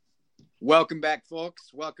Welcome back,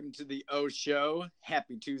 folks. Welcome to the O Show.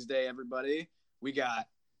 Happy Tuesday, everybody. We got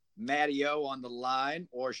Matty O on the line,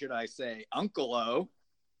 or should I say Uncle O.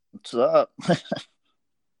 What's up?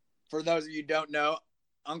 For those of you who don't know,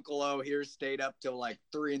 Uncle O here stayed up till like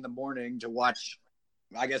 3 a.m. to watch,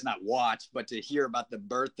 I guess not watch, but to hear about the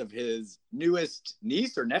birth of his newest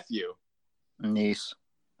niece or nephew. Niece.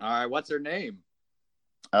 All right, what's her name?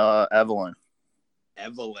 Evelyn.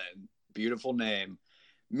 Evelyn. Beautiful name.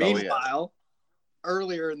 Oh, Meanwhile,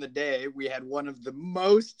 earlier in the day, we had one of the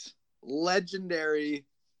most legendary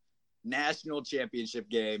national championship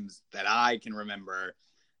games that I can remember.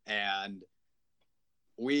 And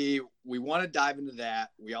we want to dive into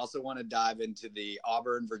that. We also want to dive into the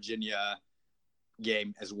Auburn-Virginia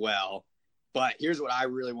game as well. But here's what I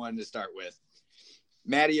really wanted to start with.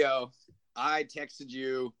 Matty-O, I texted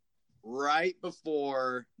you right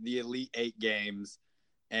before the Elite Eight games,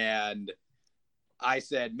 and I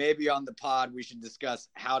said maybe on the pod we should discuss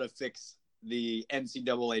how to fix the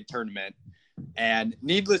NCAA tournament. And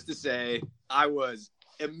needless to say, I was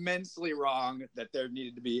immensely wrong that there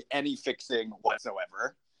needed to be any fixing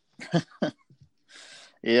whatsoever.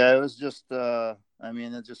 Yeah, it was just,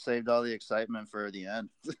 it just saved all the excitement for the end.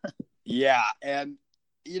 Yeah, and,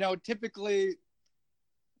 typically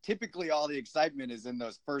all the excitement is in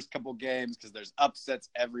those first couple games because there's upsets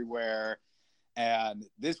everywhere. And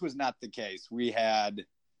this was not the case. We had,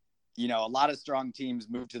 a lot of strong teams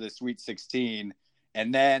move to the Sweet 16,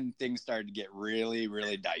 and then things started to get really,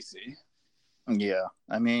 really dicey. Yeah,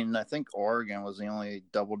 I think Oregon was the only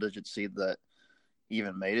double-digit seed that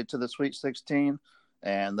even made it to the Sweet 16,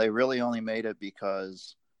 and they really only made it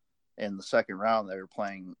because in the second round they were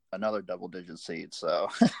playing another double-digit seed. So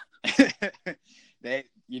it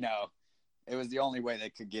was the only way they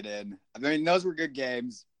could get in. I mean, those were good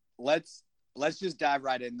games. Let's just dive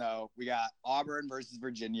right in, though. We got Auburn versus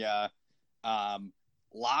Virginia.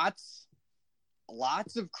 Lots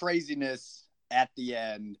of craziness at the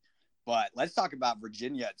end, but let's talk about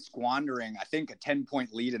Virginia squandering, I think, a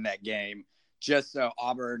 10-point lead in that game just so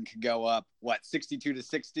Auburn could go up,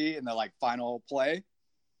 62-60 in the, final play?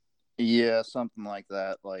 Yeah, something like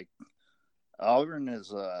that. Auburn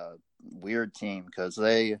is a weird team because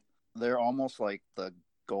they're almost like the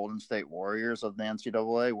Golden State Warriors of the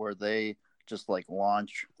NCAA, where they just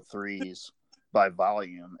launch threes by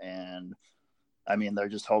volume. And they're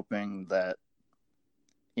just hoping that,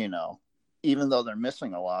 even though they're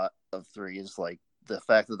missing a lot of threes, the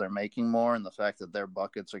fact that they're making more and the fact that their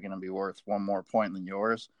buckets are going to be worth one more point than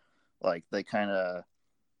yours, they kind of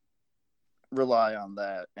rely on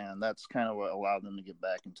that. And that's kind of what allowed them to get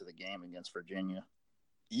back into the game against Virginia.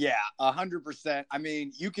 Yeah, 100%. I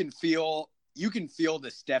mean, you can feel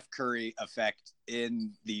the Steph Curry effect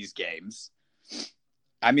in these games.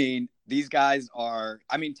 I mean, these guys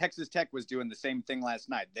Texas Tech was doing the same thing last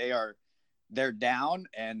night. They're down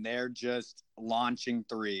and they're just launching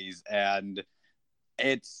threes. And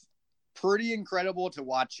it's pretty incredible to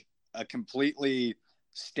watch a completely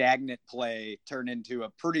stagnant play turn into a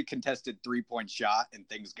pretty contested 3-point shot and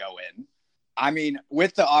things go in. I mean,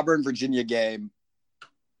 with the Auburn-Virginia game,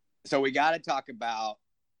 so we got to talk about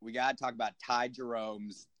Ty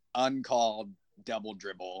Jerome's uncalled double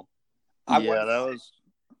dribble.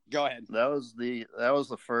 Go ahead. That was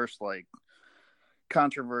the first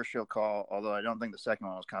controversial call, although I don't think the second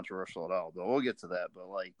one was controversial at all. But we'll get to that. But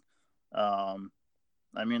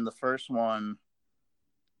the first one,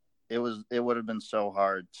 it would have been so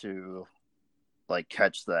hard to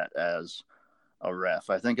catch that as a ref.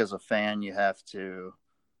 I think as a fan, you have to,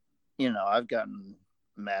 I've gotten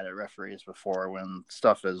mad at referees before when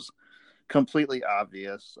stuff is completely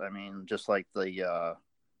obvious. I mean, just like the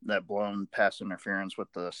that blown pass interference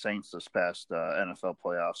with the Saints this past NFL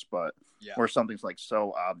playoffs, but where something's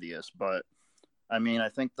so obvious. But I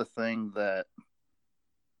think the thing the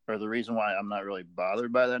reason why I'm not really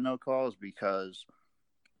bothered by that no call is because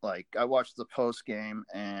I watched the post game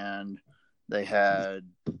and they had,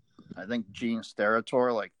 I think, Gene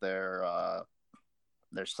Steratore,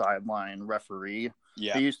 their sideline referee.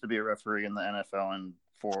 Yeah. He used to be a referee in the NFL and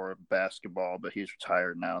for basketball, but he's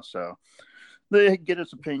retired now. So they get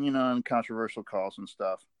his opinion on controversial calls and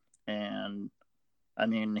stuff. And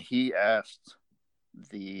he asked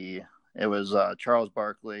it was Charles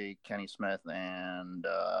Barkley, Kenny Smith, and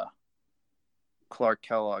Clark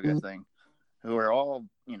Kellogg, I think, who are all,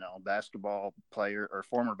 basketball player or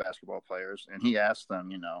former basketball players. And he asked them,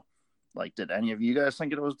 did any of you guys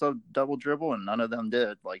think it was the double dribble? And none of them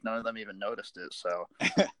did. None of them even noticed it. So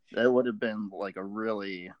that would have been a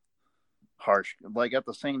really harsh. At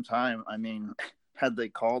the same time, had they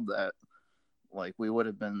called that, we would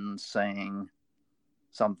have been saying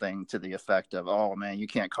something to the effect of, "Oh man, you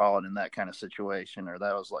can't call it in that kind of situation," or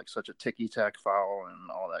 "That was like such a ticky-tack foul,"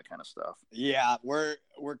 and all that kind of stuff. Yeah, we're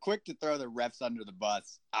quick to throw the refs under the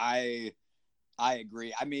bus. I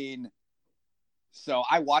agree. I mean, so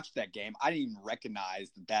I watched that game. I didn't even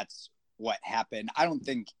recognize that that's what happened. I don't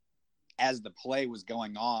think as the play was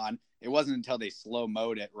going on, it wasn't until they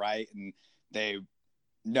slow-moed it, right? And they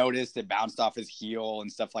noticed it bounced off his heel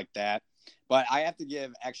and stuff like that. But I have to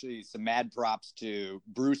give actually some mad props to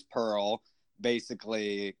Bruce Pearl,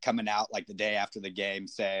 basically coming out like the day after the game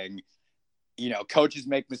saying, coaches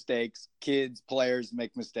make mistakes, kids, players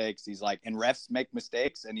make mistakes. He's like, and refs make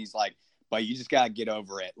mistakes. And he's like, but you just got to get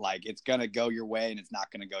over it. Like, it's going to go your way and it's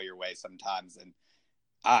not going to go your way sometimes. And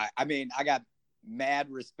I mean, I got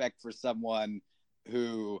mad respect for someone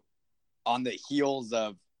who, on the heels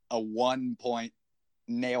of a 1-point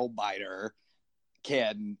nail biter,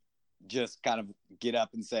 can just kind of get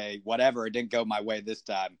up and say, whatever, it didn't go my way this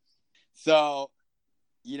time. So,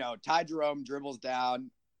 Ty Jerome dribbles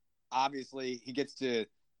down. Obviously, he gets to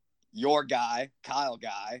your guy, Kyle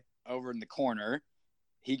guy, over in the corner.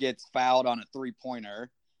 He gets fouled on a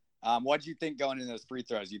 3-pointer. What did you think going into those free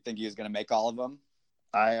throws? You think he was going to make all of them?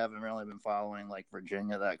 I haven't really been following like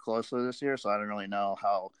Virginia that closely this year, so I don't really know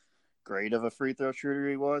how great of a free throw shooter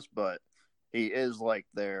he was, but he is like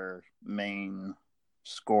their main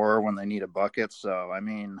scorer when they need a bucket. So, I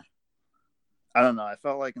mean, I don't know. I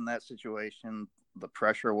felt like in that situation, the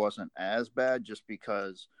pressure wasn't as bad just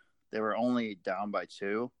because they were only down by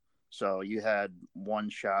 2. So you had one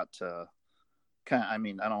shot to kind of, I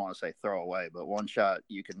mean, I don't want to say throw away, but one shot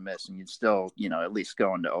you could miss and you'd still, at least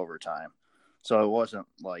go into overtime. So it wasn't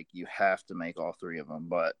like you have to make all 3 of them.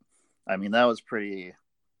 But, I mean, that was pretty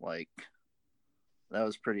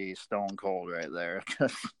stone cold right there.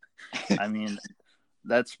 I mean,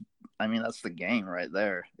 that's the game right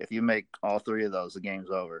there. If you make all 3 of those, the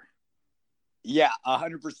game's over. Yeah,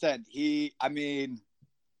 100%.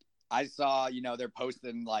 I saw, they're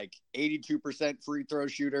posting like 82% free throw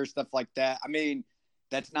shooter, stuff like that. I mean,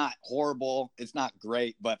 that's not horrible. It's not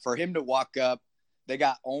great. But for him to walk up, they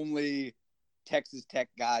got only Texas Tech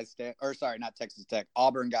guys, not Texas Tech,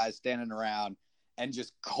 Auburn guys standing around and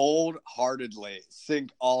just cold-heartedly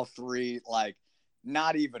sink all 3, like,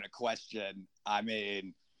 not even a question. I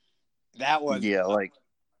mean, that was... Yeah, like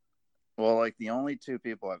the only 2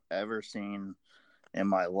 people I've ever seen in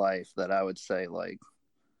my life that I would say, like,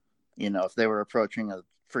 if they were approaching a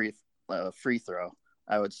free throw,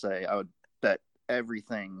 I would bet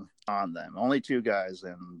everything on them. Only 2 guys,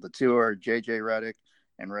 and the 2 are J.J. Redick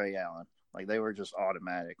and Ray Allen. Like, they were just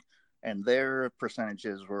automatic. And their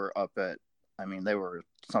percentages were up at, I mean, they were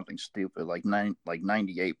something stupid, like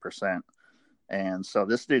 98%. And so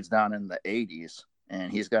this dude's down in the 80s,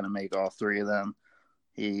 and he's got to make all 3 of them.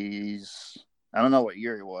 I don't know what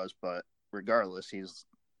year he was, but regardless, he's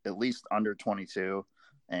at least under 22.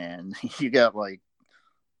 And you got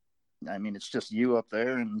it's just you up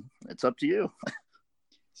there, and it's up to you.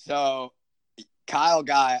 So, Kyle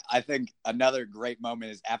Guy, I think another great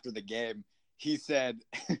moment is after the game. He said,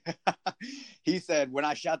 when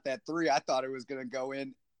I shot that 3, I thought it was going to go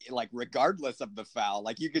in, like, regardless of the foul.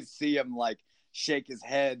 Like, you could see him, like, shake his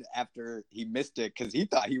head after he missed it because he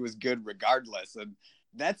thought he was good regardless. And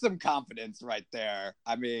that's some confidence right there.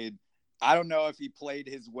 I mean, I don't know if he played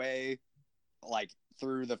his way, like,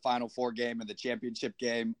 through the Final Four game and the championship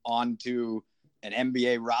game onto an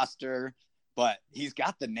NBA roster, but he's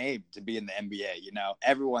got the name to be in the NBA.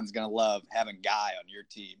 Everyone's going to love having Guy on your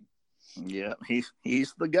team. Yeah, he's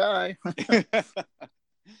the guy.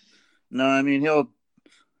 No, I mean,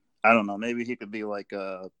 I don't know, maybe he could be like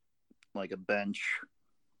a bench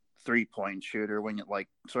 3-point shooter when you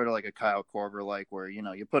sort of like a Kyle Korver, where,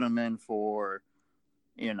 you put him in for,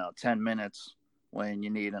 10 minutes when you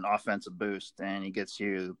need an offensive boost and he gets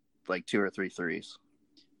you like 2 or 3 threes.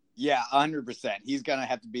 Yeah, 100%. He's going to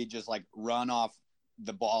have to be just like run off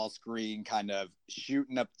the ball screen, kind of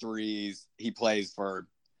shooting up threes. He plays for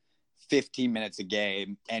 15 minutes a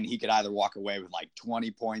game, and he could either walk away with like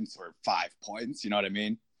 20 points or 5 points. You know what I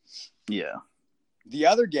mean? Yeah. The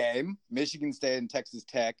other game, Michigan State and Texas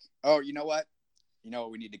Tech. Oh, you know what? You know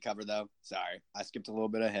what we need to cover, though? Sorry, I skipped a little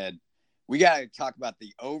bit ahead. We got to talk about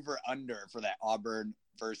the over-under for that Auburn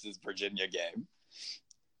versus Virginia game.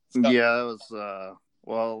 So, yeah, it was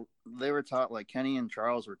well, they were like Kenny and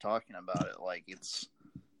Charles were talking about it. Like, it's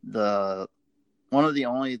one of the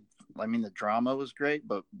only, I mean, the drama was great,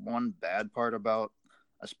 but one bad part about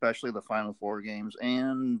especially the Final Four games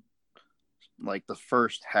and like the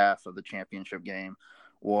first half of the championship game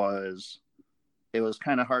was it was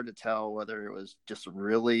kind of hard to tell whether it was just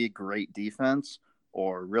really great defense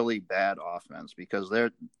or really bad offense, because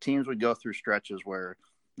their teams would go through stretches where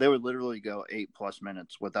they would literally go 8+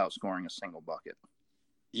 minutes without scoring a single bucket.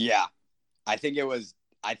 Yeah. I think it was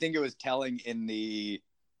telling in the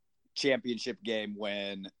championship game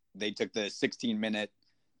when they took the 16-minute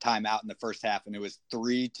timeout in the first half, and it was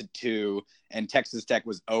 3-2, and Texas Tech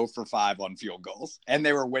was 0 for 5 on field goals, and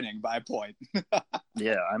they were winning by a point.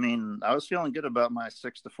 Yeah, I mean, I was feeling good about my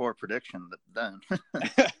 6-4 prediction then.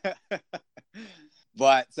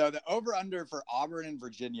 But so the over-under for Auburn and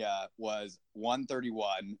Virginia was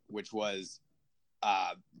 131, which was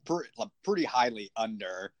pretty highly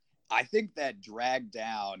under. I think that dragged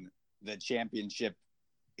down the championship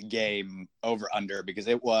game over-under because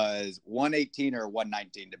it was 118 or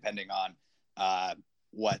 119, depending on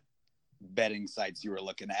what betting sites you were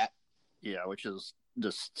looking at. Yeah, which is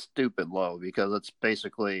just stupid low, because it's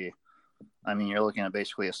basically, I mean, you're looking at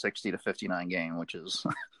basically a 60-59 game, which is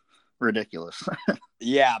ridiculous.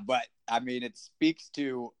 Yeah, but I mean, it speaks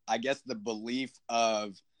to, I guess, the belief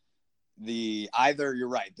of either you're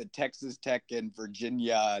right, the Texas Tech and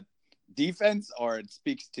Virginia defense, or it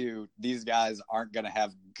speaks to these guys aren't going to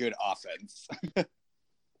have good offense.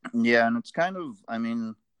 Yeah, and it's kind of, I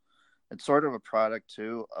mean, it's sort of a product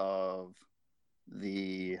too of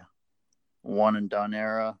the one and done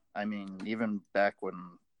era. I mean, even back when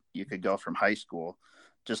you could go from high school,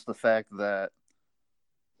 just the fact that,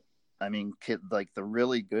 I mean, like the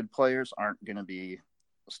really good players aren't going to be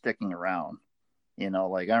sticking around.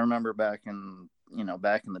 Like I remember back in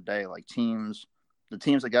the day, like the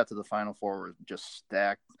teams that got to the Final Four were just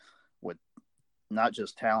stacked with not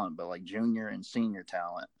just talent, but like junior and senior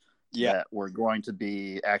talent that were going to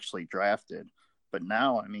be actually drafted. But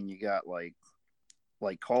now, I mean, you got like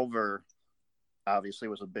Culver obviously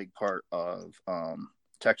was a big part of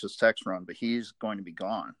Texas Tech's run, but he's going to be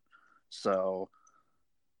gone. So,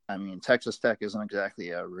 I mean, Texas Tech isn't exactly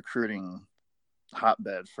a recruiting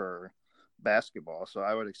hotbed for basketball. So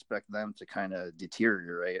I would expect them to kind of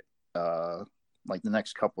deteriorate like the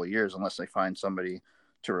next couple of years unless they find somebody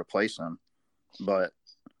to replace him. But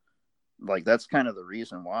like that's kind of the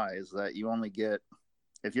reason why, is that you only get,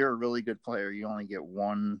 if you're a really good player, you only get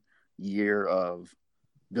 1 year of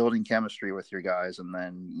building chemistry with your guys, and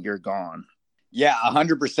then you're gone. Yeah,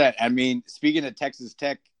 100%. I mean, speaking of Texas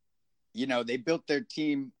Tech, they built their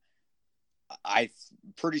team, I'm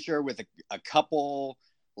pretty sure, with a couple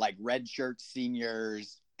like redshirt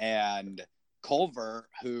seniors and Culver,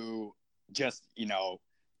 who just,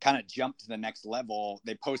 kind of jumped to the next level.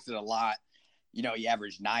 They posted a lot. He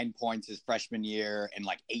averaged 9 points his freshman year and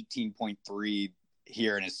like 18.3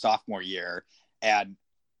 here in his sophomore year. And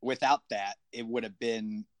without that, it would have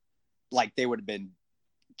been like they would have been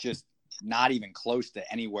just not even close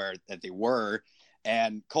to anywhere that they were.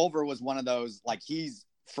 And Culver was one of those, like, he's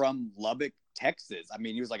from Lubbock, Texas. I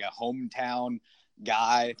mean, he was like a hometown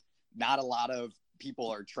guy. Not a lot of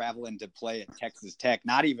people are traveling to play at Texas Tech.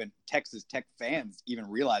 Not even Texas Tech fans even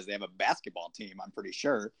realize they have a basketball team, I'm pretty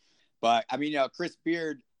sure. But, I mean, Chris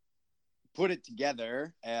Beard put it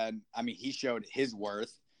together, and, I mean, he showed his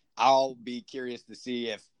worth. I'll be curious to see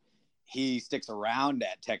if he sticks around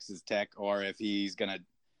at Texas Tech, or if he's going to,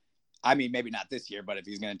 I mean, maybe not this year, but if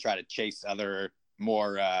he's going to try to chase other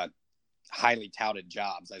more highly touted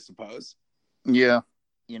jobs, I suppose. Yeah.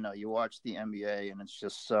 You watch the NBA and it's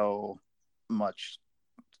just so much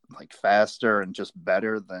like faster and just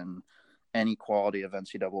better than any quality of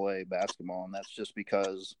NCAA basketball. And that's just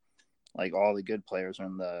because like all the good players are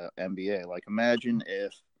in the NBA. Like imagine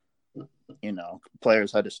if,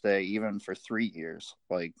 players had to stay even for 3 years.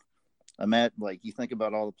 Like you think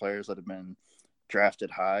about all the players that have been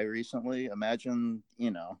drafted high recently. Imagine,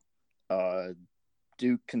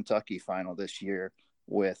 Duke Kentucky final this year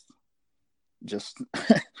with just,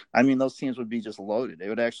 I mean, those teams would be just loaded. It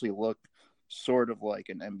would actually look sort of like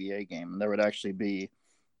an NBA game. There would actually be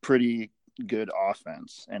pretty good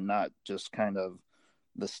offense and not just kind of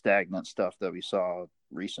the stagnant stuff that we saw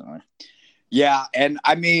recently. Yeah. And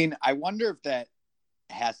I mean, I wonder if that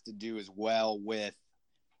has to do as well with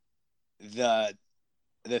the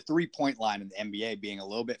 3-point line in the NBA being a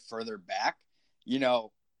little bit further back.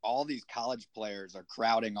 All these college players are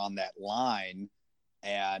crowding on that line,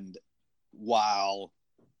 and while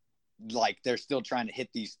like they're still trying to hit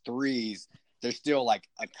these threes, they're still like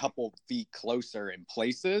a couple feet closer in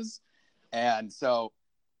places. And so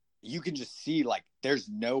you can just see like there's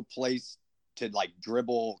no place to like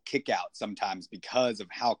dribble kick out sometimes because of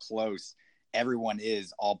how close everyone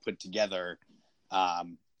is all put together.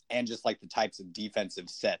 And just like the types of defensive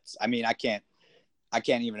sets. I mean, I can't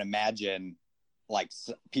even imagine like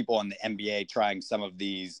people in the NBA trying some of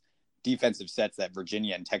these defensive sets that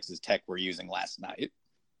Virginia and Texas Tech were using last night.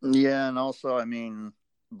 Yeah, and also, I mean,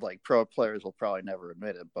 like pro players will probably never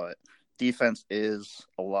admit it, but defense is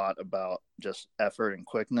a lot about just effort and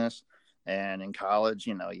quickness. And in college,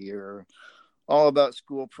 you know, you're all about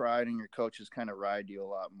school pride and your coaches kind of ride you a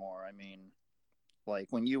lot more. I mean, like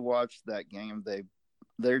when you watch that game,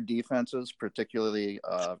 their defenses, particularly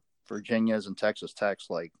Virginia's and Texas Tech's,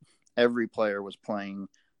 like every player was playing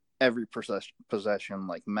every possession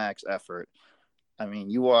like max effort. I mean,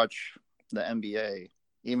 you watch the NBA,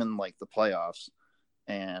 even like the playoffs,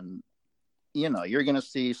 and you know you're gonna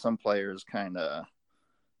see some players kind of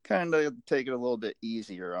take it a little bit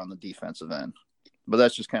easier on the defensive end, but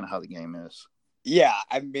that's just kind of how the game is. Yeah,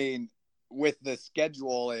 I mean, with the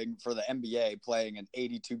scheduling for the NBA playing an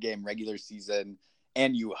 82 game regular season,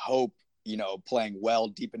 and you hope, you know, playing well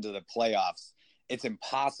deep into the playoffs, it's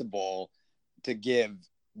impossible to give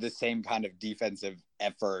the same kind of defensive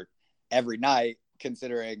effort every night,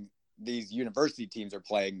 considering these university teams are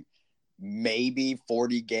playing maybe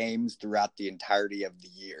 40 games throughout the entirety of the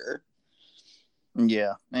year.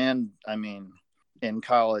 Yeah, and I mean, in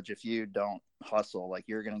college, if you don't hustle, like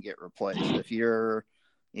you're gonna get replaced. If you're,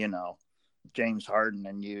 you know, James Harden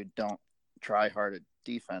and you don't try hard at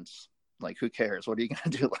defense, like who cares? What are you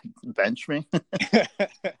gonna do? Like bench me?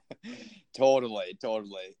 Totally.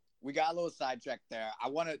 We got a little sidetracked there. I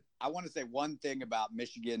want to say one thing about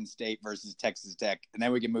Michigan State versus Texas Tech, and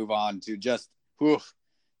then we can move on to just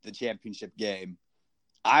the championship game.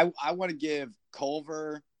 I want to give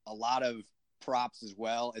Culver a lot of props as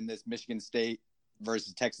well in this Michigan State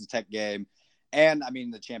versus Texas Tech game, and I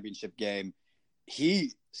mean the championship game.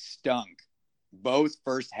 He stunk both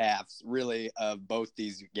first halves, really, of both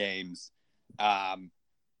these games.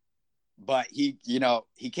 But he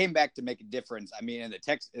came back to make a difference. I mean,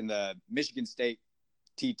 in the Michigan State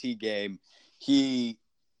TT game, he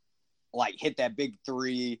like hit that big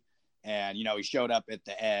three, and you know he showed up at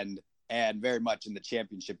the end, and very much in the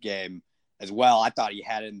championship game as well. I thought he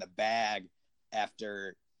had it in the bag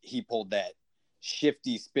after he pulled that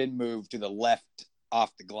shifty spin move to the left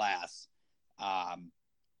off the glass.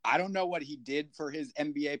 I don't know what he did for his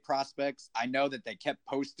NBA prospects. I know that they kept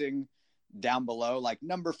posting down below, like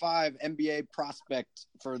number 5 NBA prospect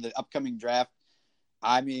for the upcoming draft.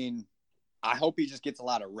 I mean, I hope he just gets a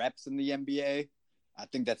lot of reps in the NBA. I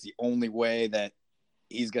think that's the only way that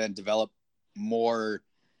he's going to develop more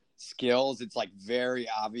skills. It's like very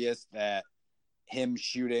obvious that him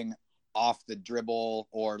shooting off the dribble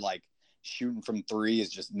or like shooting from 3 is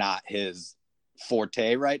just not his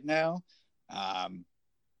forte right now.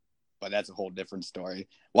 But that's a whole different story.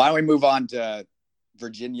 Why don't we move on to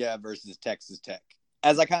Virginia versus Texas Tech?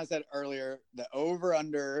 As I kind of said earlier, the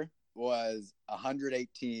over-under was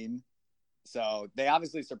 118. So they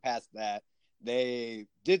obviously surpassed that. They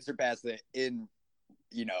did surpass it in,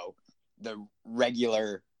 you know, the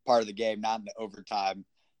regular part of the game, not in the overtime.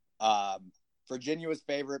 Virginia was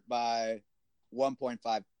favored by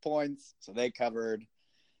 1.5 points, so they covered.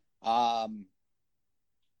 The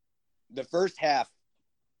first half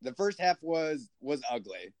was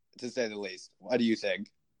ugly, to say the least. What do you think?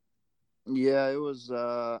 Yeah, it was.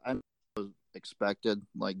 I was expected.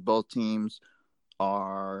 Like both teams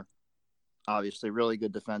are obviously really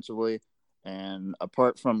good defensively, and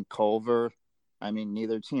apart from Culver, I mean,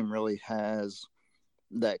 neither team really has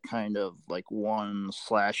that kind of like one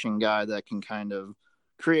slashing guy that can kind of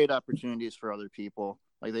create opportunities for other people.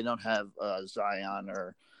 Like they don't have Zion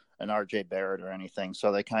or an RJ Barrett or anything,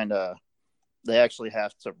 so they actually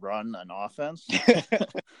have to run an offense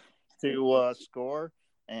to score.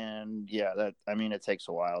 And yeah, it takes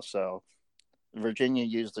a while. So Virginia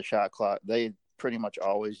used the shot clock. They pretty much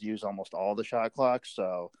always use almost all the shot clock.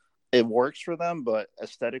 So it works for them, but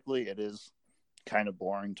aesthetically it is kind of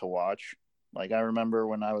boring to watch. Like I remember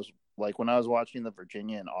when I was watching the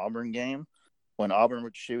Virginia and Auburn game, when Auburn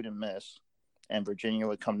would shoot and miss and Virginia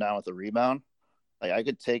would come down with a rebound. Like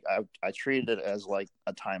I treated it as like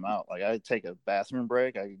a timeout. Like I'd take a bathroom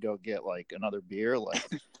break. I could go get like another beer, like,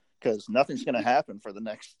 because nothing's going to happen for the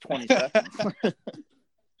next 20 seconds.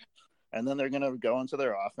 And then they're going to go into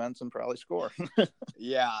their offense and probably score.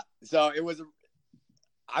 Yeah. So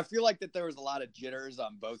I feel like that there was a lot of jitters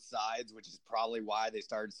on both sides, which is probably why they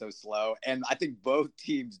started so slow. And I think both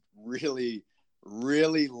teams really,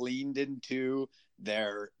 really leaned into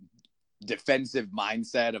their defensive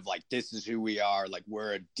mindset of like, this is who we are. Like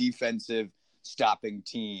we're a defensive stopping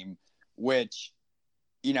team, which,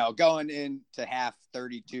 you know, going into half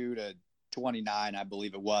 32-29, I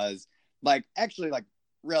believe it was, like actually like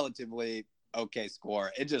relatively okay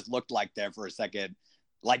score. It just looked like there for a second,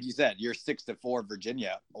 like you said, your 6-4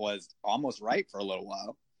 Virginia was almost right for a little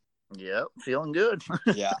while. Yep, feeling good.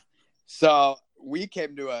 Yeah. So we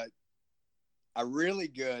came to a really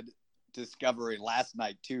good discovery last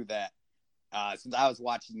night too, that since I was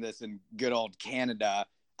watching this in good old Canada,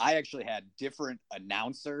 I actually had different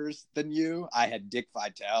announcers than you. I had Dick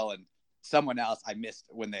Vitale and someone else I missed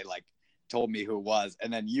when they like told me who it was.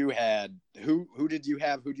 And then you had who did you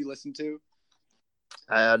have? Who did you listen to?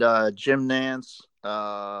 I had Jim Nance,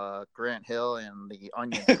 Grant Hill, and the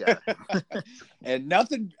Onions guy. And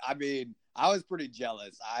nothing, I mean, I was pretty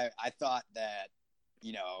jealous. I thought that,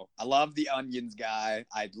 I love the Onions guy.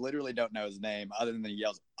 I literally don't know his name other than he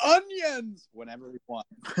yells onions whenever he wants.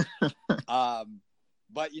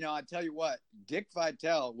 But I tell you what, Dick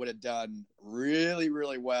Vitale would have done really,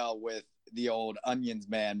 really well with the old Onions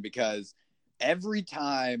man, because every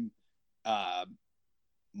time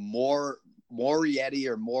Moretti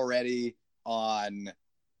on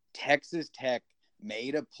Texas Tech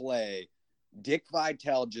made a play, Dick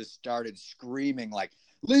Vitale just started screaming like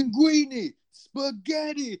linguine,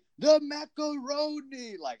 spaghetti, the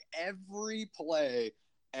macaroni, like every play.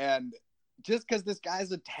 And just because this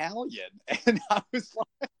guy's Italian, and I was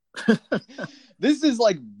like, this is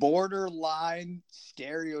like borderline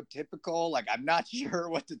stereotypical. Like, I'm not sure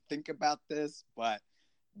what to think about this, but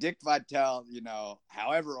Dick Vitale,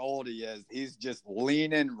 however old he is, he's just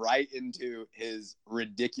leaning right into his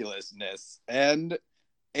ridiculousness, and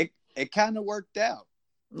it kind of worked out.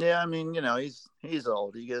 Yeah, I mean, he's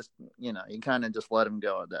old. He just, you kind of just let him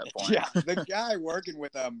go at that point. Yeah, the guy working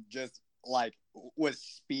with him just like was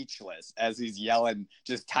speechless as he's yelling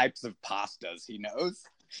just types of pastas he knows.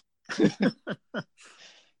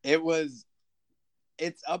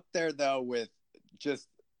 It's up there though with just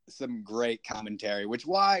some great commentary, which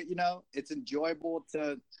why it's enjoyable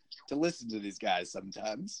to listen to these guys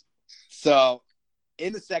sometimes. So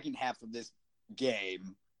in the second half of this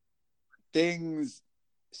game, things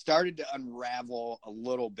started to unravel a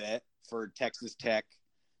little bit for Texas Tech.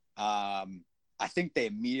 I think they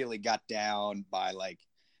immediately got down by like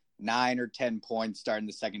 9 or 10 points starting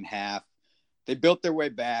the second half. They built their way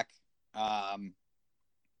back, kind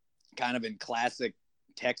of in classic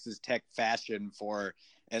Texas Tech fashion for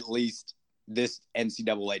at least this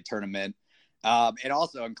NCAA tournament. And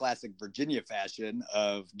also in classic Virginia fashion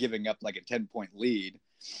of giving up like a 10-point lead.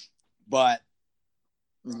 But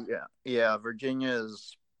yeah,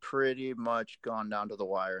 Virginia's pretty much gone down to the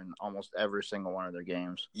wire in almost every single one of their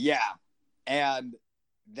games. Yeah. And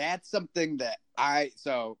that's something that I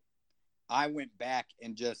went back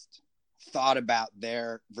and just thought about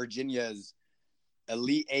Virginia's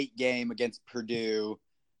Elite Eight game against Purdue,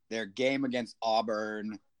 their game against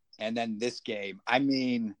Auburn, and then this game. I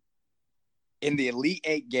mean, in the Elite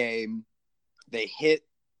Eight game, they hit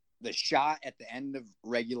the shot at the end of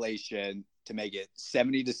regulation to make it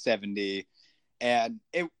 70-70. And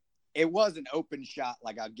it was an open shot,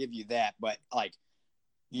 like I'll give you that, but like,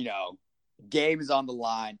 game is on the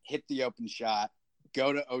line, hit the open shot,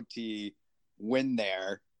 go to OT, win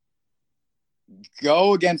there,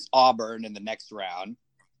 go against Auburn in the next round,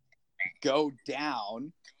 go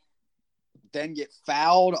down, then get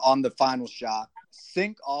fouled on the final shot,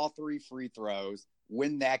 sink all 3 free throws,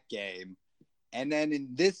 win that game. And then in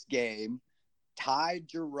this game, Ty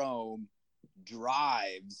Jerome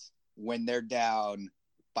drives when they're down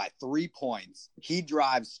by 3 points. He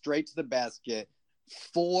drives straight to the basket.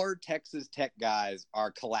 4 Texas Tech guys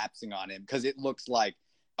are collapsing on him because it looks like,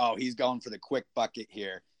 oh, he's going for the quick bucket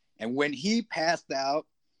here. And when he passed out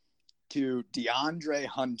to DeAndre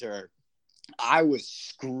Hunter, I was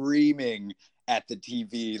screaming at the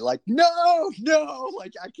TV like, no,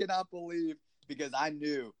 like I cannot believe, because I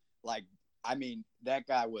knew, like, I mean, that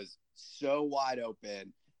guy was so wide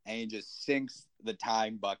open and he just sinks the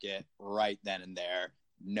tying bucket right then and there.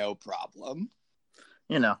 No problem.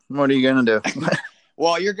 What are you going to do?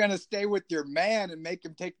 Well, you're going to stay with your man and make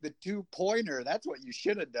him take the 2-pointer. That's what you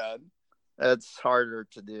should have done. It's harder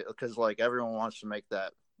to do because, like, everyone wants to make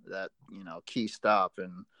that key stop,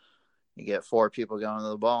 and you get 4 people going to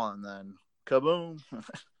the ball, and then kaboom.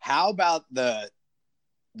 How about the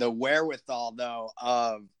wherewithal, though,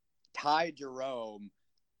 of Ty Jerome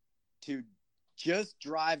to just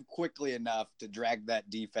drive quickly enough to drag that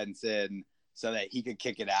defense in so that he could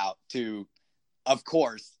kick it out to, of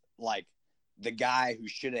course, like, the guy who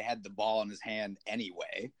should have had the ball in his hand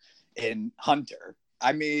anyway, in Hunter.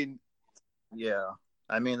 I mean, yeah.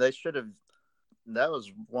 I mean, they should have. That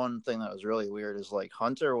was one thing that was really weird, is like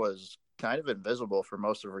Hunter was kind of invisible for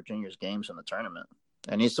most of Virginia's games in the tournament.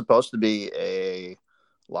 And he's supposed to be a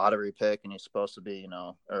lottery pick, and he's supposed to be,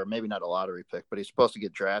 or maybe not a lottery pick, but he's supposed to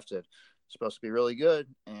get drafted. He's supposed to be really good.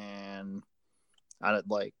 And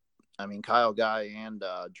I I mean, Kyle Guy and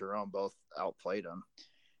Jerome both outplayed him.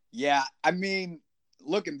 Yeah, I mean,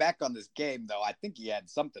 looking back on this game, though, I think he had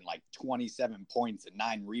something like 27 points and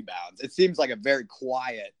 9 rebounds. It seems like a very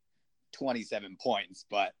quiet 27 points,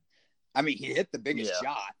 but I mean, he hit the biggest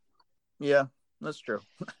shot. Yeah, that's true.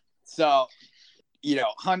 So,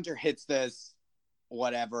 Hunter hits this,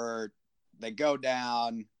 whatever. They go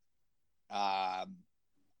down.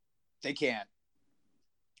 They can't.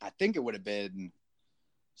 I think it would have been,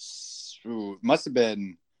 must have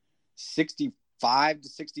been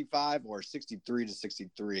 65-65 or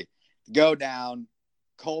 63-63. Go down.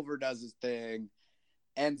 Culver does his thing.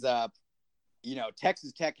 Ends up,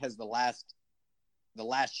 Texas Tech has the last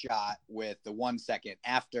shot with the 1 second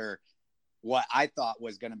after what I thought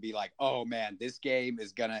was going to be like, oh man, this game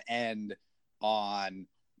is going to end on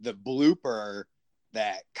the blooper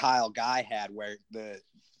that Kyle Guy had where the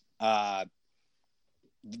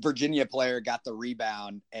Virginia player got the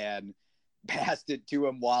rebound and passed it to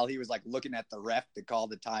him while he was like looking at the ref to call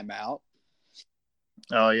the timeout.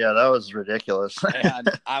 Oh yeah, that was ridiculous. And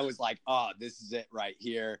I was like, oh, this is it right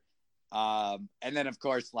here. And then of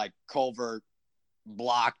course, like Culver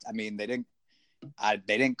blocked. I mean, they didn't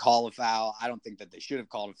call a foul. I don't think that they should have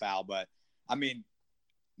called a foul, but I mean,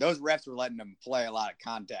 those refs were letting them play a lot of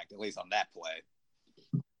contact, at least on that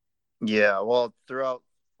play. Yeah, well, throughout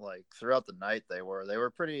the night, the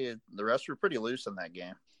refs were pretty loose in that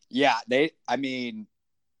game. Yeah, I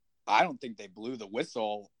don't think they blew the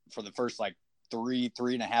whistle for the first like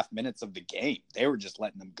 3.5 minutes of the game. They were just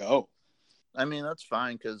letting them go. I mean, that's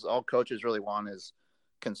fine because all coaches really want is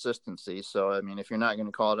consistency. So, I mean, if you're not going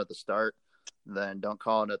to call it at the start, then don't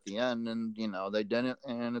call it at the end. And, they didn't,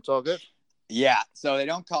 and it's all good. Yeah, so they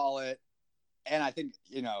don't call it. And I think,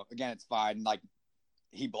 again, it's fine. Like,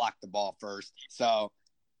 he blocked the ball first. So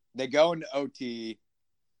they go into OT.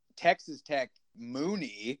 Texas Tech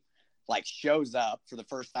Mooney, like, shows up for the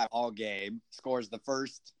first time all game, scores the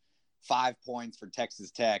first 5 points for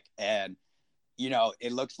Texas Tech. And,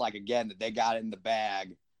 it looks like, again, that they got it in the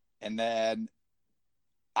bag. And then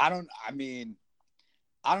I don't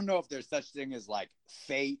know if there's such thing as like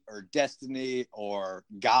fate or destiny or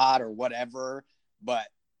God or whatever, but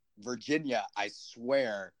Virginia, I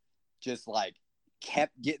swear, just like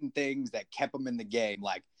kept getting things that kept them in the game.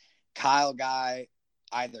 Like Kyle Guy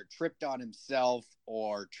either tripped on himself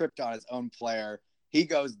or tripped on his own player. He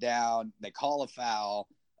goes down. They call a foul.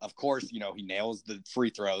 Of course, he nails the free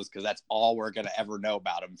throws because that's all we're going to ever know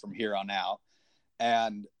about him from here on out.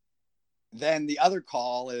 And then the other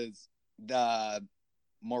call is the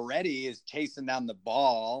Moretti is chasing down the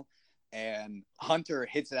ball and Hunter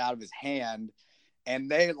hits it out of his hand. And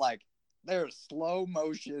they're slow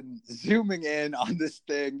motion zooming in on this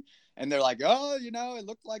thing. And they're like, oh, it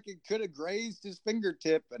looked like it could have grazed his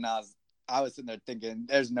fingertip. And I was sitting there thinking,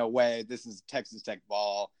 there's no way this is Texas Tech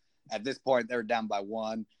ball. At this point, they were down by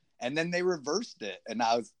 1. And then they reversed it. And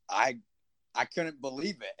I couldn't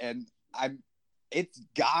believe it. And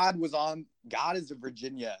God is a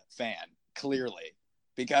Virginia fan, clearly,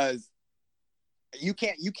 because you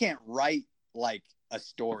can't write like a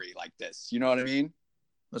story like this. You know what I mean?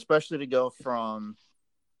 Especially to go from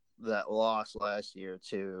that loss last year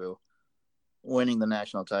to winning the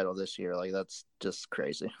national title this year. Like, that's just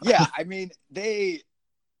crazy. Yeah. I mean, they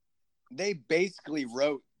basically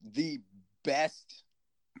wrote the best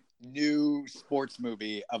new sports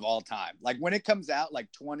movie of all time. Like when it comes out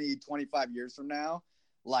like 20, 25 years from now,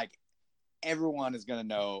 like everyone is going to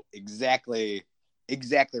know exactly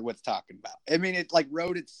what's talking about. I mean, it like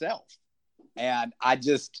wrote itself. And I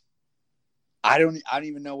don't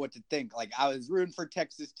even know what to think. Like I was rooting for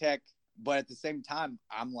Texas Tech, but at the same time,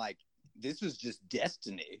 I'm like, this was just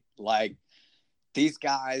destiny. Like these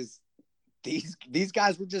guys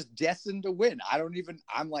were just destined to win.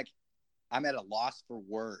 I'm at a loss for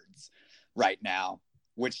words right now,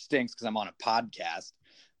 which stinks because I'm on a podcast,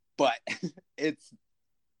 but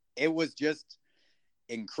it was just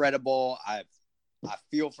incredible. I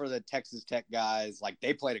feel for the Texas Tech guys. Like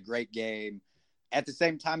they played a great game. At the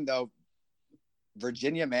same time though,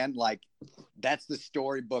 Virginia, man, like that's the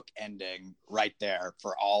storybook ending right there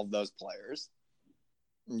for all of those players.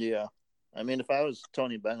 Yeah. I mean, if I was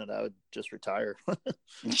Tony Bennett, I would just retire.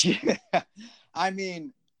 Yeah. I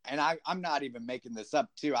mean, and I'm not even making this up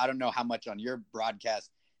too. I don't know how much on your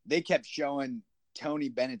broadcast they kept showing Tony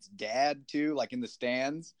Bennett's dad too, like in the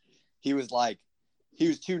stands. He was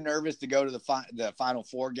too nervous to go to the Final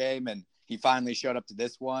Four game, and he finally showed up to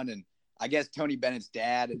this one. And I guess Tony Bennett's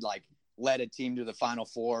dad had like led a team to the Final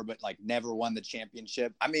Four, but like never won the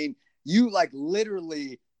championship. I mean, you like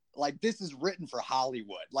literally like this is written for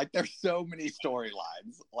Hollywood. Like there's so many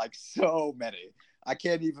storylines, like so many. I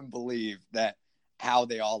can't even believe that how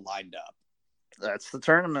they all lined up. That's the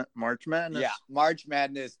tournament, March Madness. Yeah, March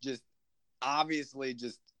Madness just obviously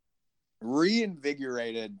just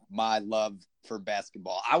reinvigorated my love for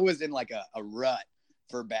basketball. I was in like a rut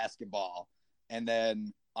for basketball. And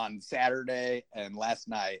then on Saturday and last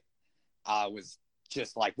night, I was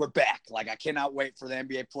just like, we're back. Like, I cannot wait for the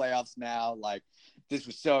NBA playoffs now. Like, this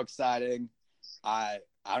was so exciting. I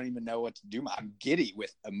don't even know what to do. I'm giddy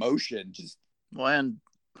with emotion. Just when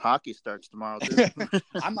hockey starts tomorrow, too.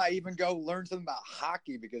 I might even go learn something about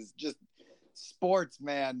hockey because just sports,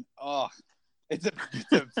 man. Oh, it's a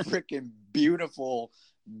freaking beautiful,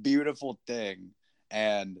 beautiful thing.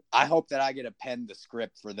 And I hope that I get to pen the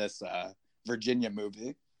script for this Virginia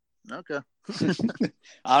movie. Okay.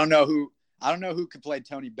 I don't know who could play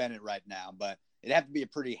Tony Bennett right now, but it'd have to be a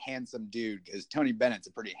pretty handsome dude because Tony Bennett's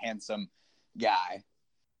a pretty handsome guy.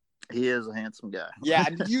 He is a handsome guy. Yeah.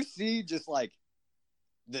 Did you see just like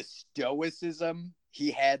the stoicism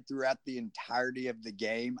he had throughout the entirety of the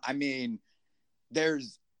game? I mean,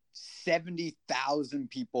 there's 70,000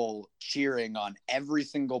 people cheering on every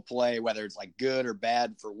single play, whether it's like good or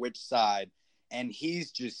bad for which side. And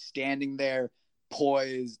he's just standing there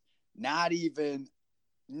poised, not even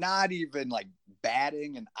like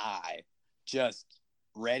batting an eye, just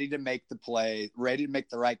ready to make the play, ready to make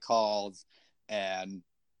the right calls and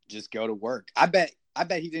just go to work. I bet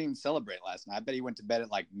he didn't even celebrate last night. I bet he went to bed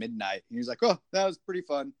at like midnight and he was like, oh, that was pretty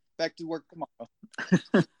fun. Back to work tomorrow.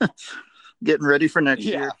 Getting ready for next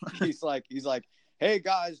year. he's like, hey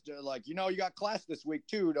guys, like, you got class this week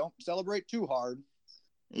too. Don't celebrate too hard.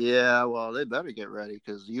 Yeah, well, they better get ready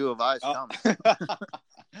because U of I's coming.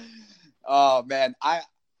 Oh man,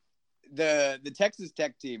 the Texas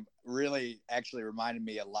Tech team really actually reminded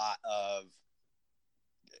me a lot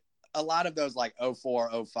of those like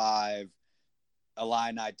 04, 05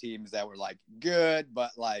 Illini teams that were like good,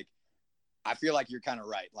 but like I feel like you're kind of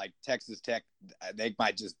right. Like Texas Tech,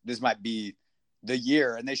 this might be the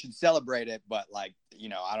year and they should celebrate it. But like,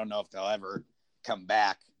 I don't know if they'll ever come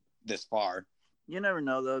back this far. You never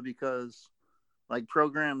know though, because like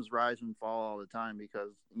programs rise and fall all the time because,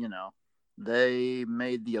 they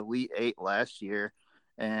made the Elite Eight last year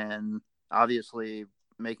and obviously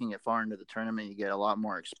making it far into the tournament, you get a lot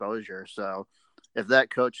more exposure. So if that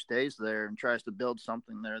coach stays there and tries to build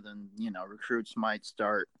something there, then, recruits might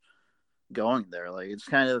start going there. Like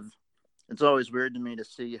it's always weird to me to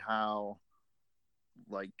see how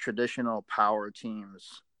like traditional power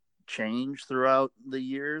teams change throughout the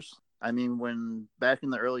years. I mean, when back in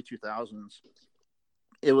the early 2000s,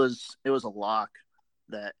 it was a lock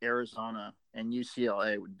that Arizona and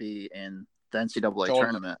UCLA would be in the NCAA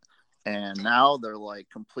tournament. And now they're like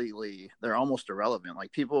they're almost irrelevant.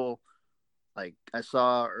 Like people, like I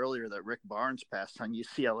saw earlier that Rick Barnes passed on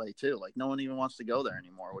UCLA too. Like no one even wants to go there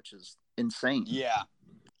anymore, which is insane. Yeah.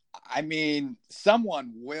 I mean,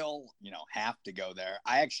 someone will, have to go there.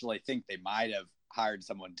 I actually think they might have hired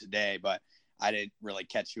someone today, but I didn't really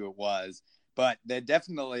catch who it was. But they're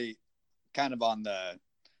definitely kind of on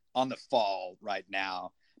the fall right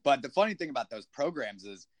now. But the funny thing about those programs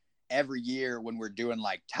is every year when we're doing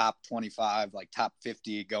like top 25, like top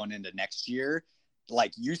 50 going into next year,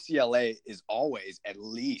 like UCLA is always at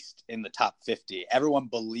least in the top 50. Everyone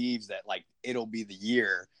believes that like it'll be the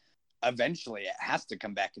year. Eventually it has to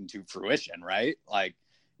come back into fruition, right? Like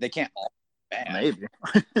they can't all be bad. Maybe.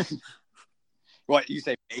 What, you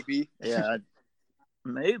say maybe? Yeah,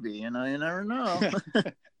 maybe. You never know.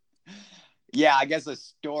 Yeah, I guess a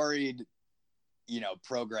storied,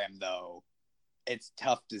 program though, it's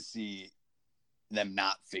tough to see them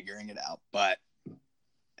not figuring it out. But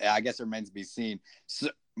I guess it remains to be seen. So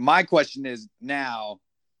my question is now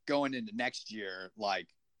going into next year, like,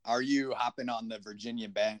 are you hopping on the Virginia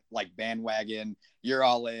bandwagon? You're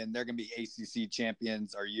all in. They're going to be ACC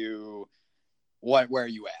champions. Are you? Where are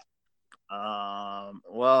you at?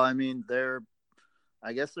 Well, I mean,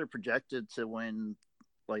 I guess they're projected to win.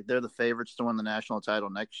 Like they're the favorites to win the national title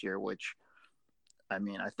next year, which, I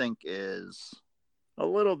mean, I think is a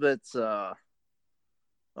little bit too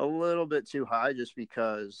high, just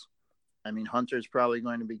because, I mean, Hunter's probably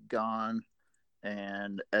going to be gone.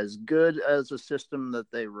 And as good as a system that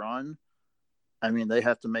they run, I mean, they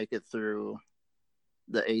have to make it through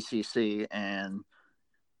the ACC. And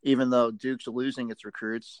even though Duke's losing its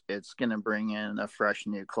recruits, it's going to bring in a fresh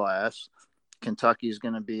new class. Kentucky's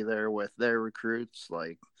going to be there with their recruits.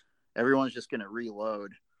 Like, everyone's just going to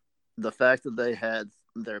reload. The fact that they had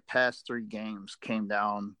their past 3 games came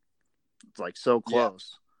down like so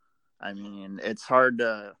close. Yeah. I mean, it's hard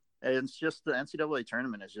to – it's just the NCAA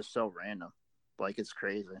tournament is just so random. Like, it's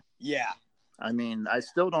crazy. Yeah. I mean, I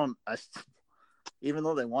still don't even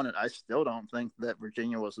though they won it, I still don't think that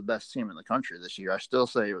Virginia was the best team in the country this year. I still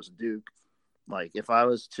say it was Duke. Like if I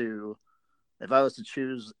was to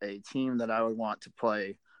choose a team that I would want to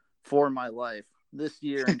play for my life this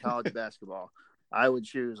year in college basketball, I would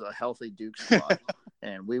choose a healthy Duke squad,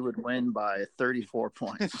 and we would win by 34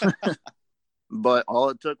 points. But all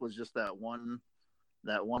it took was just that one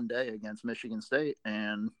day against Michigan State,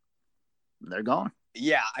 and they're gone.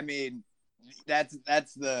 Yeah, I mean, that's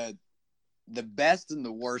the best and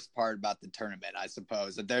the worst part about the tournament, I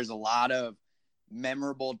suppose, that there's a lot of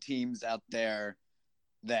memorable teams out there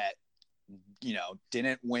that, you know,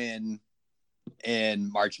 didn't win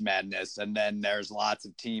in March Madness. And then there's lots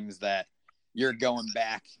of teams that you're going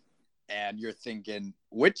back and you're thinking,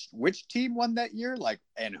 which team won that year? Like,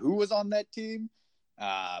 and who was on that team?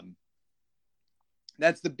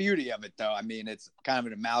 That's the beauty of it, though. I mean, it's kind of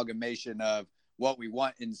an amalgamation of what we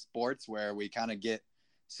want in sports, where we kind of get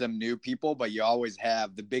some new people, but you always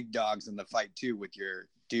have the big dogs in the fight too, with your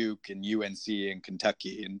Duke and UNC and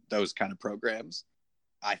Kentucky and those kind of programs.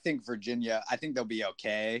 I think Virginia, I think they'll be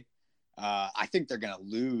okay. I think they're going to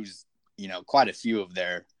lose, you know, quite a few of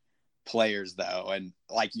their players though. And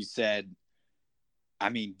like you said, I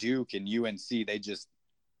mean, Duke and UNC, they just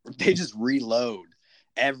reload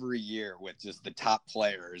every year with just the top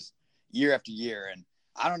players year after year. And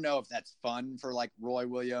I don't know if that's fun for like Roy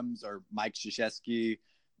Williams or Mike Krzyzewski,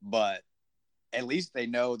 but at least they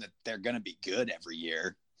know that they're going to be good every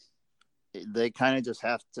year. They kind of just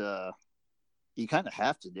have to. You kind of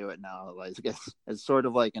have to do it now. Like it's sort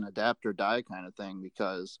of like an adapt or die kind of thing,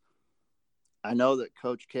 because I know that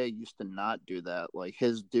Coach K used to not do that. Like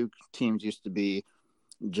his Duke teams used to be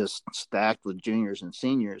just stacked with juniors and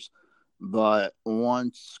seniors. But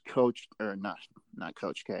once not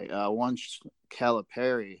Coach K, once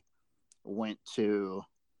Calipari went to,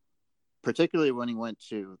 particularly when he went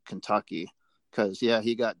to Kentucky, because yeah,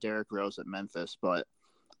 he got Derrick Rose at Memphis, but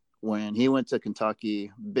when he went to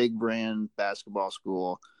Kentucky, big brand basketball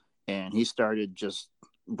school, and he started just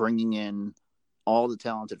bringing in all the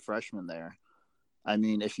talented freshmen there. I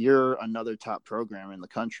mean, if you're another top program in the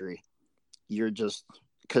country, you're just,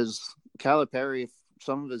 because Calipari,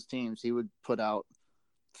 some of his teams, he would put out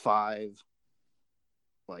 5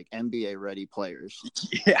 like NBA ready players.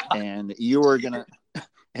 Yeah. And you were gonna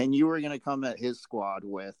come at his squad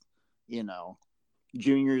with, you know,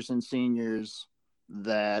 juniors and seniors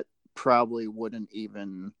that probably wouldn't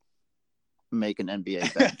even make an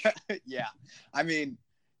NBA bench. Yeah. I mean,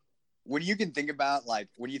 when you think about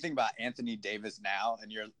Anthony Davis now, and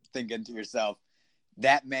you're thinking to yourself,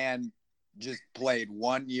 that man just played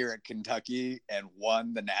 1 year at Kentucky and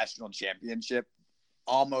won the national championship,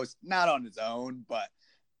 almost not on his own, but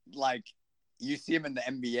like you see him in the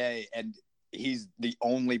NBA and he's the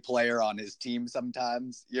only player on his team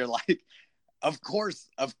sometimes. You're like, of course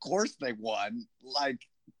they won. Like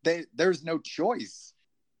there's no choice.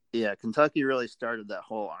 Yeah, Kentucky really started that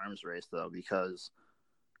whole arms race though, because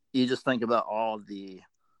you just think about all the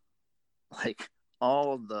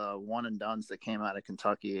one and dones that came out of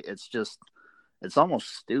Kentucky. It's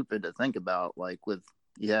almost stupid to think about. Like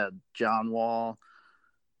you had John Wall,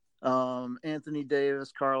 Anthony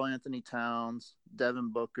Davis, Karl Anthony Towns,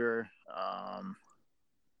 Devin Booker.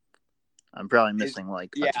 I'm probably missing a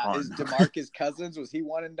ton. Is DeMarcus Cousins, was he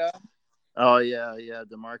one and done? Oh yeah,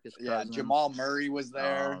 DeMarcus Cousins. Yeah, Jamal Murray was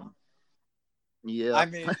there. Yeah. I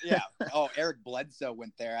mean, yeah. Oh, Eric Bledsoe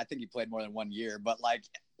went there. I think he played more than 1 year, but like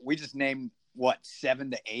we just named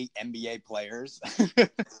 7 to 8 NBA players.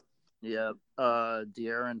 Yeah.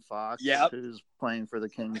 De'Aaron Fox, who's playing for the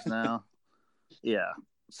Kings now. Yeah.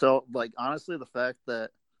 So like honestly, the fact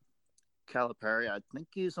that Calipari, I think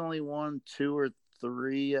he's only won 2 or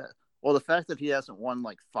 3. Well, the fact that he hasn't won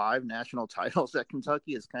like 5 national titles at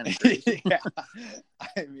Kentucky is kind of crazy. Yeah.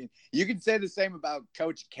 I mean, you can say the same about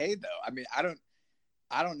Coach K though. I mean, I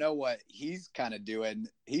don't know what he's kind of doing.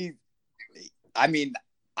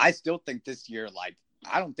 I still think this year, like,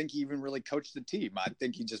 I don't think he even really coached the team. I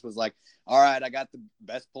think he just was like, all right, I got the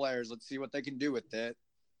best players. Let's see what they can do with it.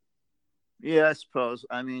 Yeah, I suppose.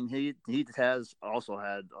 I mean, he has also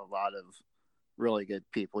had a lot of really good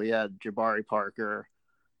people. He had Jabari Parker,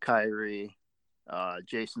 Kyrie,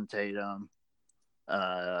 Jason Tatum.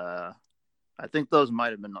 I think those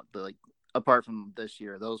might have been apart from this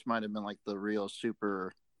year, those might have been like the real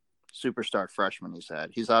superstar freshmen he's had.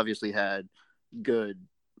 He's obviously had good,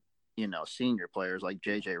 senior players like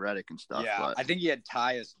JJ Redick and stuff. Yeah, but I think he had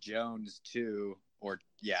Tyus Jones too,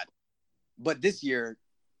 But this year,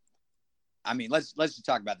 I mean, let's just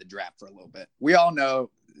talk about the draft for a little bit. We all know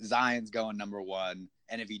Zion's going number 1,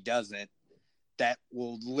 and if he doesn't, that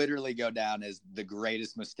will literally go down as the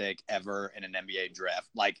greatest mistake ever in an NBA draft,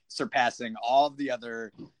 like surpassing all of the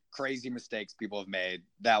other crazy mistakes people have made.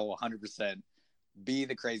 That will 100% be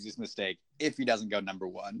the craziest mistake if he doesn't go number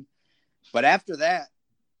one. But after that,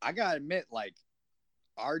 I got to admit, like,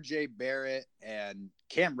 RJ Barrett and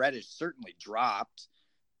Cam Reddish certainly dropped.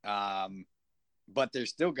 But there's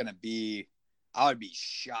still going to be, I would be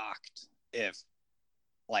shocked if,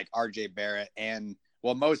 like, RJ Barrett and,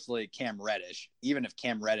 well, mostly Cam Reddish, even if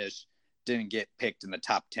Cam Reddish didn't get picked in the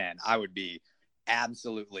top 10, I would be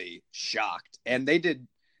absolutely shocked. And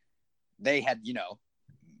they had,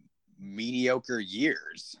 mediocre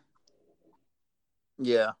years.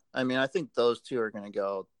 Yeah. I mean, I think those two are going to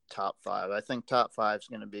go top 5. I think top 5 is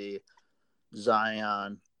going to be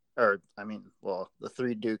Zion, the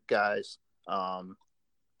 3 Duke guys,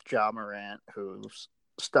 Ja Morant, whose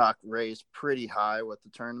stock raised pretty high with the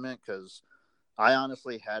tournament because I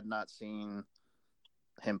honestly had not seen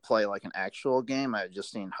him play like an actual game. I had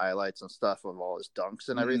just seen highlights and stuff of all his dunks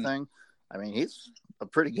and everything. I mean, he's a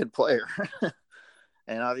pretty good player.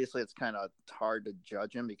 And obviously it's kind of hard to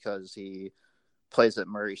judge him because he plays at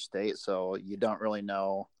Murray State, so you don't really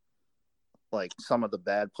know, like, some of the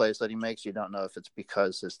bad plays that he makes. You don't know if it's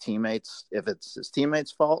because if it's his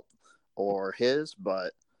teammates' fault or his,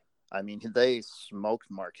 but I mean, they smoked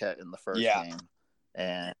Marquette in the first game.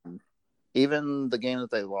 And even the game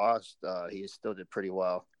that they lost, he still did pretty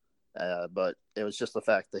well. But it was just the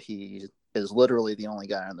fact that he is literally the only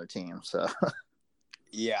guy on their team. So,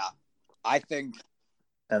 yeah, I think.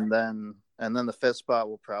 And then the 5th spot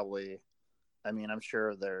will probably, I mean, I'm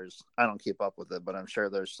sure I don't keep up with it, but I'm sure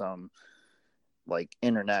there's some, like,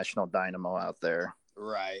 international dynamo out there.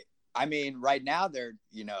 Right. I mean, right now they're,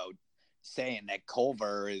 saying that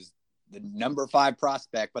Culver is the number 5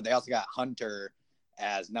 prospect, but they also got Hunter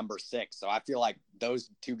as number 6. So I feel like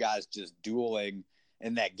those two guys just dueling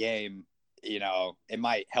in that game, it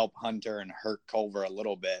might help Hunter and hurt Culver a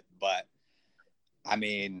little bit. But, I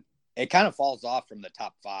mean, it kind of falls off from the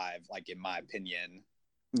top 5, like, in my opinion.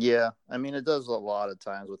 Yeah. I mean, it does a lot of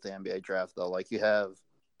times with the NBA draft, though. Like, you have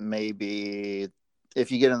maybe,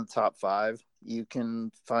 if you get in the top 5, you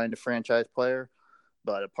can find a franchise player.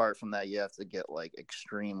 But apart from that, you have to get, like,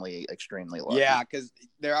 extremely, extremely lucky. Yeah, because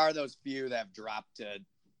there are those few that have dropped to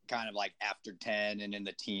kind of like after 10 and in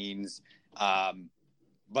the teens.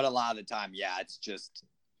 But a lot of the time, yeah,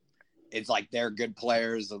 it's like they're good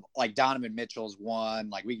players. Like Donovan Mitchell's one.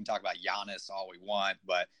 Like, we can talk about Giannis all we want,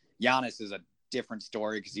 but Giannis is a different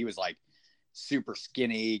story because he was, like, super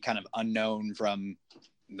skinny, kind of unknown from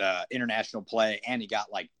the international play, and he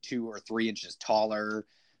got, like, 2 or 3 inches taller.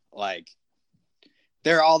 Like,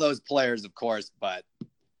 there are all those players, of course, but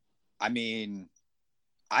I mean,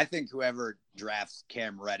 I think whoever drafts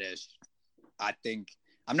Cam Reddish, I'm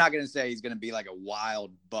not going to say he's going to be like a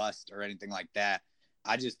wild bust or anything like that.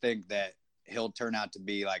 I just think that he'll turn out to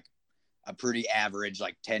be like a pretty average,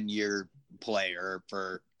 like 10-year player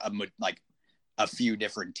for a few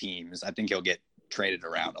different teams. I think he'll get traded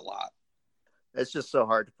around a lot. It's just so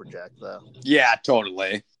hard to project, though. Yeah,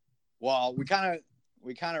 totally. Well, we kind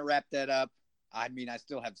of wrapped that up. I mean, I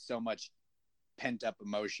still have so much pent-up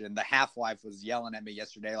emotion. The half-wife was yelling at me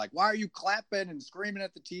yesterday, like, why are you clapping and screaming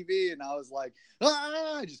at the TV? And I was like,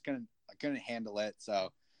 I couldn't handle it.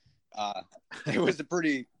 So it was a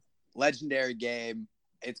pretty legendary game.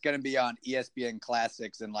 It's going to be on ESPN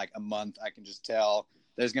Classics in like a month. I can just tell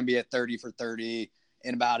there's going to be a 30 for 30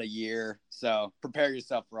 in about a year. So prepare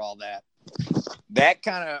yourself for all that. That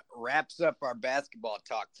kind of wraps up our basketball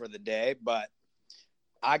talk for the day, but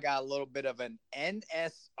I got a little bit of an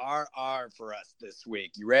NSRR for us this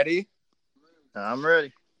week. You ready? I'm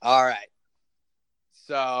ready. All right.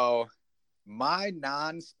 So my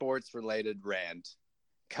non-sports related rant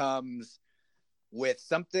comes with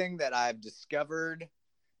something that I've discovered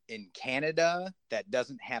in Canada that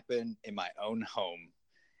doesn't happen in my own home.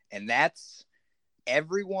 And that's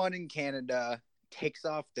everyone in Canada takes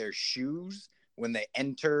off their shoes when they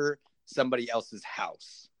enter somebody else's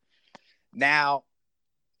house. Now,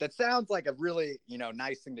 that sounds like a really,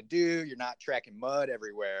 nice thing to do. You're not tracking mud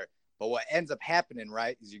everywhere. But what ends up happening,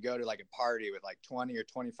 right, is you go to like a party with like 20 or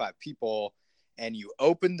 25 people and you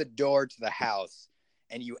open the door to the house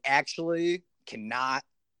and you actually cannot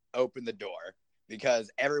open the door because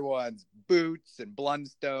everyone's boots and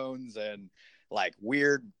Blundstones and like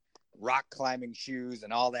weird rock climbing shoes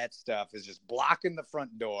and all that stuff is just blocking the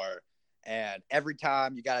front door. And every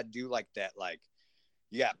time you got to do like that, like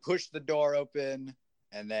you got to push the door open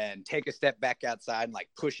and then take a step back outside and like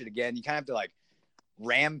push it again. You kind of have to like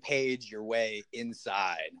rampage your way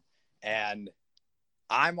inside. And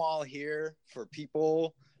I'm all here for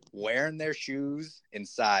people wearing their shoes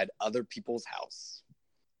inside other people's house.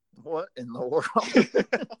 What in the world?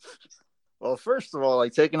 Well, first of all,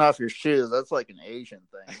 like taking off your shoes, that's like an Asian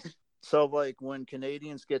thing. So like when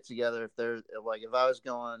Canadians get together,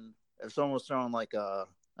 if someone was throwing like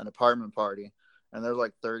an apartment party and there's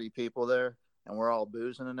like 30 people there and we're all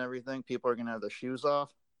boozing and everything, people are gonna have their shoes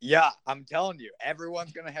off. Yeah, I'm telling you,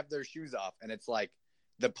 everyone's gonna have their shoes off, and it's like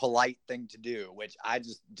the polite thing to do, which I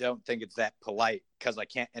just don't think it's that polite because I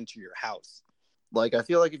can't enter your house. Like I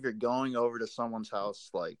feel like if you're going over to someone's house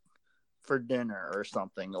like for dinner or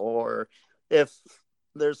something, or if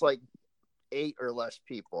there's like 8 or less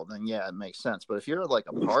people, then yeah, it makes sense. But if you're at like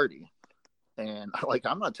a party and like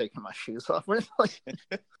I'm not taking my shoes off, like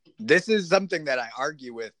This is something that I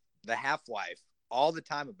argue with the half-wife all the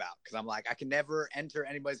time about, because I'm like, I can never enter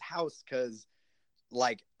anybody's house because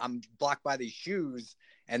like I'm blocked by these shoes.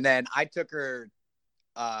 And then I took her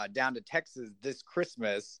down to Texas this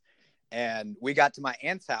Christmas, and we got to my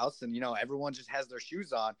aunt's house, and everyone just has their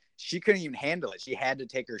shoes on. She couldn't even handle it. She had to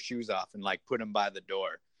take her shoes off and like put them by the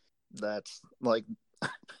door. that's like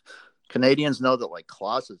Canadians know that like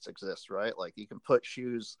closets exist, right? Like you can put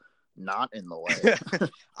shoes not in the way.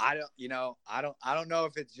 I don't know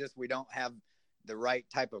if it's just we don't have the right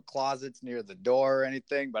type of closets near the door or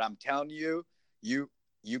anything, but I'm telling you, you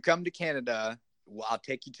come to Canada, I'll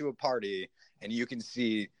take you to a party and you can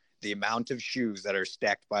see the amount of shoes that are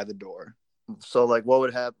stacked by the door. So like what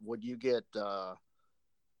would happen? Would you get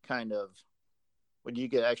would you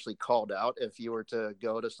get actually called out if you were to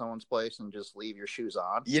go to someone's place and just leave your shoes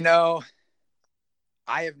on?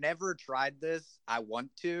 I have never tried this. I want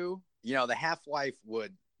to. The half-wife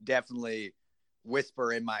would definitely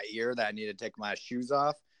whisper in my ear that I need to take my shoes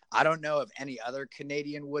off. I don't know if any other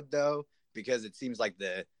Canadian would, though, because it seems like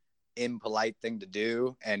the impolite thing to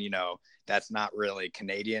do. And, that's not really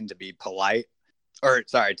Canadian to be polite. Or,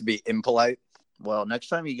 sorry, to be impolite. Well, next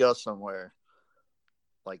time you go somewhere,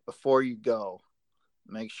 like before you go,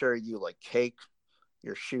 make sure you like cake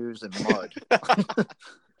your shoes in mud.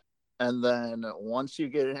 And then once you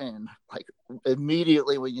get in, like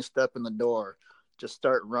immediately when you step in the door, just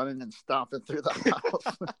start running and stomping through the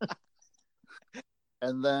house.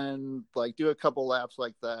 And then like do a couple laps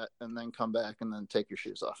like that and then come back and then take your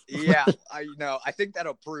shoes off. Yeah, I think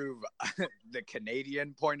that'll prove the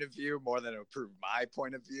Canadian point of view more than it'll prove my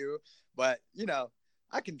point of view. But,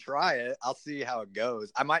 I can try it. I'll see how it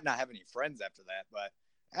goes. I might not have any friends after that, but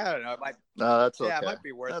I don't know. No, that's okay. Yeah, it might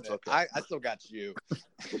be worth it. Okay. I still got you.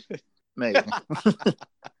 Maybe.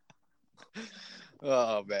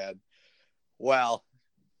 Oh, man. Well,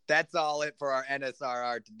 that's all it for our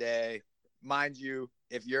NSRR today. Mind you,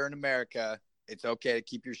 if you're in America, it's okay to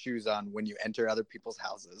keep your shoes on when you enter other people's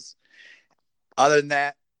houses. Other than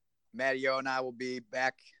that, Matteo and I will be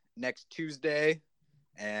back next Tuesday,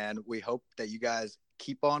 and we hope that you guys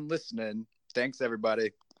keep on listening. Thanks, everybody.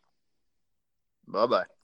 Bye-bye.